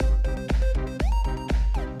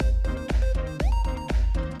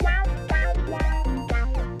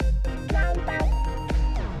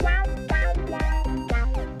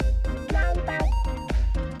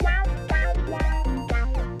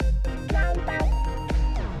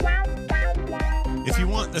if you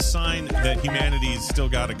want a sign that humanity's still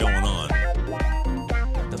got it going on.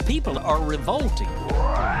 The people are revolting.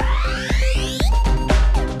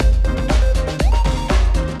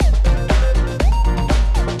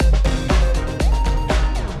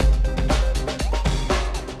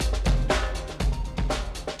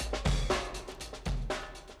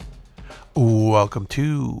 Welcome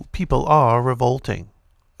to People Are Revolting,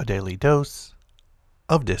 a daily dose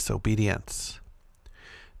of disobedience.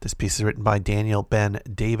 This piece is written by Daniel Ben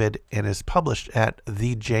David and is published at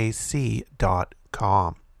thejc.com.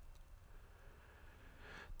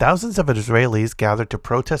 Thousands of Israelis gathered to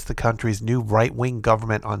protest the country's new right-wing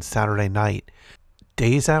government on Saturday night,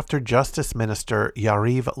 days after Justice Minister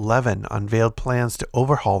Yariv Levin unveiled plans to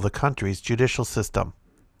overhaul the country's judicial system.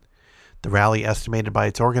 The rally, estimated by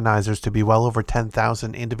its organizers to be well over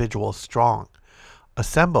 10,000 individuals strong,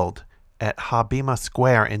 assembled at Habima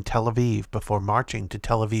Square in Tel Aviv before marching to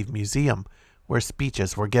Tel Aviv Museum, where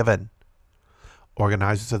speeches were given.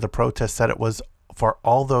 Organizers of the protest said it was for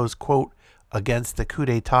all those, quote, against the coup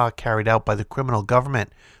d'etat carried out by the criminal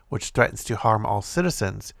government, which threatens to harm all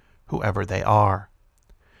citizens, whoever they are.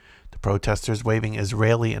 The protesters, waving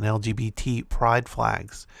Israeli and LGBT pride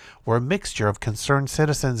flags, were a mixture of concerned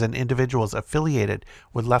citizens and individuals affiliated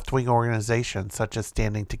with left-wing organizations such as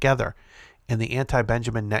Standing Together and the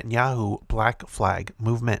anti-Benjamin Netanyahu Black Flag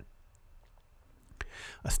movement.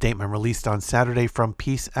 A statement released on Saturday from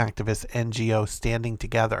peace activist NGO Standing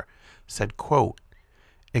Together said, quote,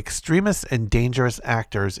 extremists and dangerous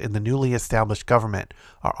actors in the newly established government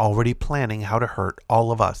are already planning how to hurt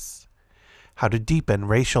all of us. How to deepen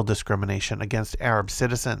racial discrimination against Arab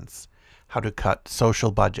citizens, how to cut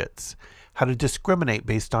social budgets, how to discriminate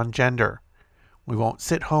based on gender. We won't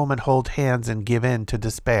sit home and hold hands and give in to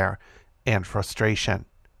despair and frustration.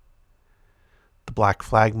 The Black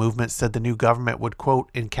Flag movement said the new government would,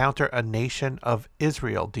 quote, encounter a nation of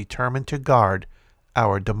Israel determined to guard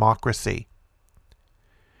our democracy.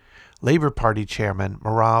 Labour Party Chairman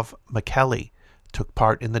Merav Michaeli took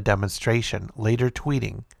part in the demonstration, later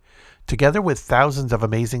tweeting, together with thousands of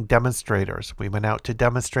amazing demonstrators, we went out to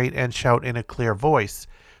demonstrate and shout in a clear voice,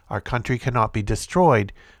 our country cannot be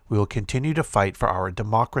destroyed. We will continue to fight for our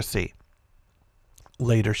democracy.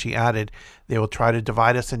 Later, she added, they will try to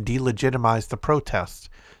divide us and delegitimize the protests.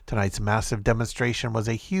 Tonight's massive demonstration was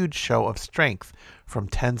a huge show of strength from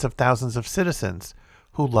tens of thousands of citizens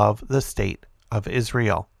who love the state of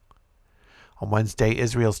Israel. On Wednesday,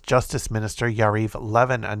 Israel's Justice Minister Yariv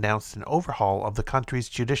Levin announced an overhaul of the country's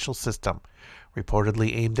judicial system,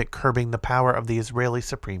 reportedly aimed at curbing the power of the Israeli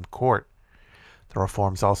Supreme Court. The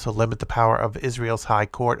reforms also limit the power of Israel's High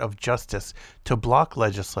Court of Justice to block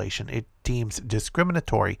legislation it deems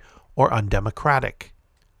discriminatory or undemocratic.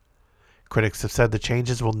 Critics have said the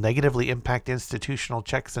changes will negatively impact institutional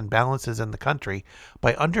checks and balances in the country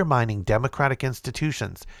by undermining democratic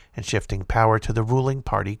institutions and shifting power to the ruling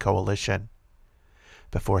party coalition.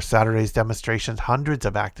 Before Saturday's demonstrations, hundreds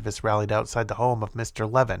of activists rallied outside the home of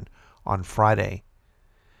Mr. Levin on Friday.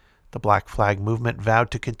 The Black Flag movement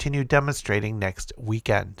vowed to continue demonstrating next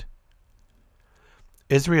weekend.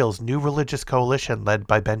 Israel's new religious coalition, led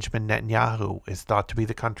by Benjamin Netanyahu, is thought to be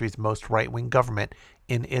the country's most right-wing government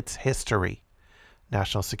in its history.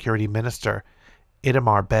 National Security Minister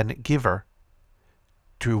Itamar Ben-Gvir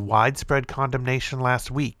drew widespread condemnation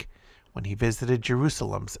last week when he visited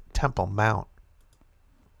Jerusalem's Temple Mount.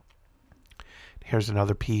 Here's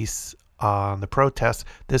another piece on the protests,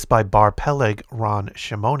 this by Bar Peleg, Ron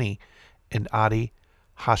Shimoni, and Adi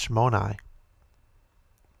Hashmoni.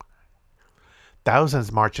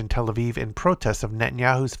 Thousands march in Tel Aviv in protest of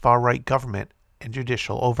Netanyahu's far-right government and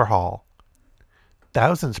judicial overhaul.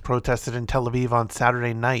 Thousands protested in Tel Aviv on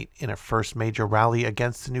Saturday night in a first major rally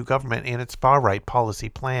against the new government and its far-right policy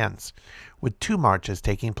plans, with 2 marches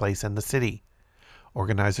taking place in the city.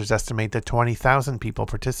 Organizers estimate that 20,000 people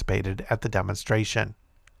participated at the demonstration.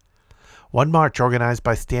 One march, organized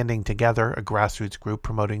by Standing Together, a grassroots group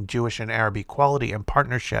promoting Jewish and Arab equality and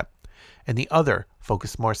partnership, and the other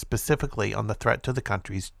focused more specifically on the threat to the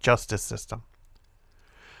country's justice system.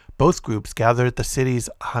 Both groups gathered at the city's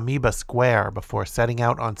Hamiba Square before setting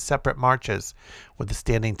out on separate marches, with the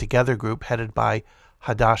Standing Together group headed by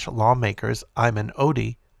Hadash lawmakers Ayman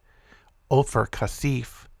Odeh, Ofer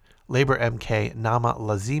Kasif, Labour MK Nama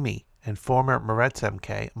Lazimi, and former Meretz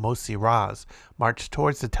MK Mossi Raz marched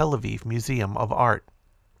towards the Tel Aviv Museum of Art.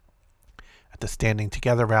 At the Standing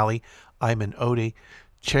Together rally, Ayman Odeh,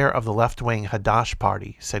 chair of the left-wing Hadash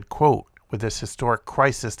party, said, quote, with this historic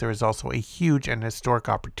crisis, there is also a huge and historic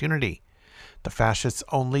opportunity. The fascists'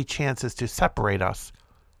 only chance is to separate us,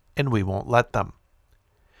 and we won't let them.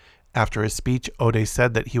 After his speech, Ode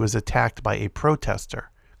said that he was attacked by a protester.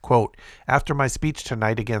 Quote, "After my speech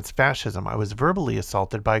tonight against fascism, I was verbally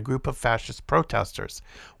assaulted by a group of fascist protesters.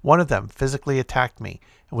 One of them physically attacked me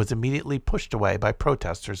and was immediately pushed away by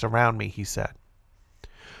protesters around me," he said.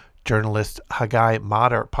 Journalist Haggai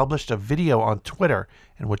Mader published a video on Twitter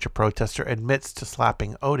in which a protester admits to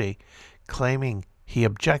slapping Ode, claiming he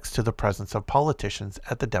objects to the presence of politicians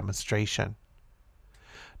at the demonstration.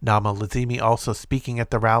 Naama Lazimi, also speaking at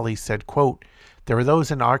the rally, said, quote, "There are those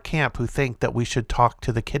in our camp who think that we should talk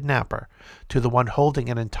to the kidnapper, to the one holding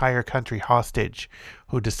an entire country hostage,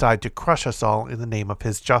 who decide to crush us all in the name of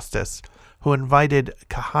his justice, who invited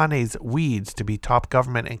Kahane's weeds to be top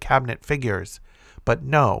government and cabinet figures. But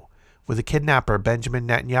no, with the kidnapper Benjamin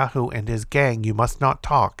Netanyahu and his gang, you must not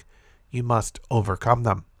talk. You must overcome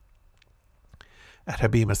them." At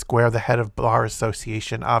Habima Square, the head of Bar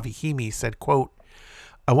Association, Avi Himi, said, quote,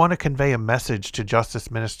 "I want to convey a message to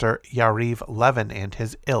Justice Minister Yariv Levin and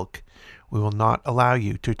his ilk. We will not allow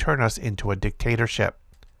you to turn us into a dictatorship."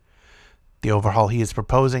 The overhaul he is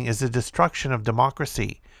proposing is the destruction of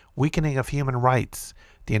democracy, weakening of human rights,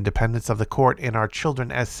 the independence of the court, and our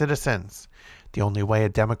children as citizens. The only way a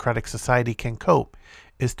democratic society can cope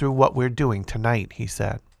is through what we're doing tonight, he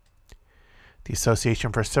said. The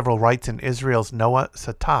Association for Civil Rights in Israel's Noah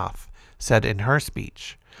Sataf said in her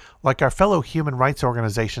speech, "Like our fellow human rights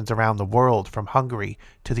organizations around the world, from Hungary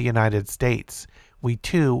to the United States, we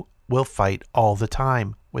too will fight all the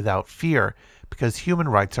time, without fear, because human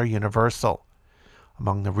rights are universal."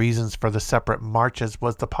 Among the reasons for the separate marches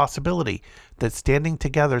was the possibility that standing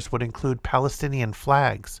together would include Palestinian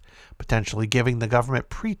flags, potentially giving the government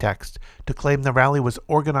pretext to claim the rally was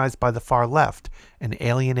organized by the far left and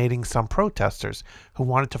alienating some protesters who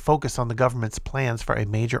wanted to focus on the government's plans for a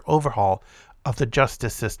major overhaul of the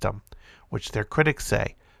justice system, which their critics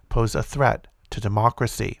say pose a threat to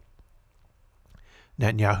democracy.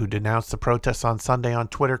 Netanyahu denounced the protests on Sunday on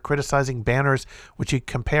Twitter, criticizing banners which he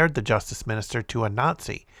compared the justice minister to a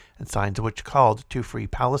Nazi and signs which called to free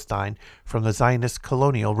Palestine from the Zionist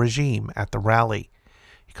colonial regime at the rally.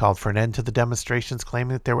 He called for an end to the demonstrations,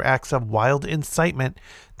 claiming that there were acts of wild incitement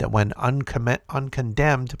that went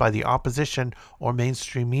uncondemned by the opposition or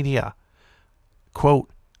mainstream media. Quote,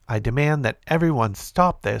 "I demand that everyone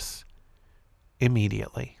stop this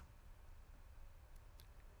immediately."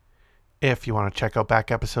 If you want to check out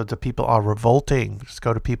back episodes of People Are Revolting, just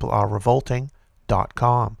go to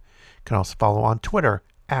peoplearerevolting.com. You can also follow on Twitter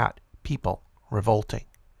at People Revolting.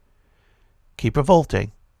 Keep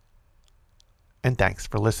revolting, and thanks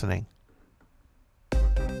for listening.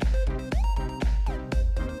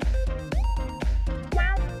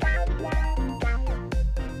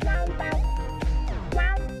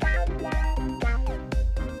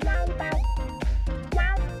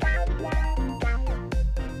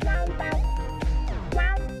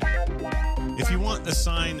 If you want a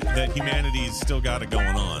sign that humanity's still got it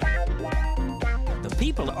going on, The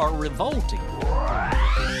people are revolting.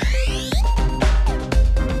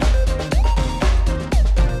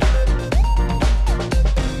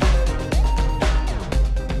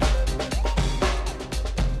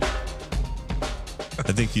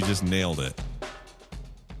 I think you just nailed it.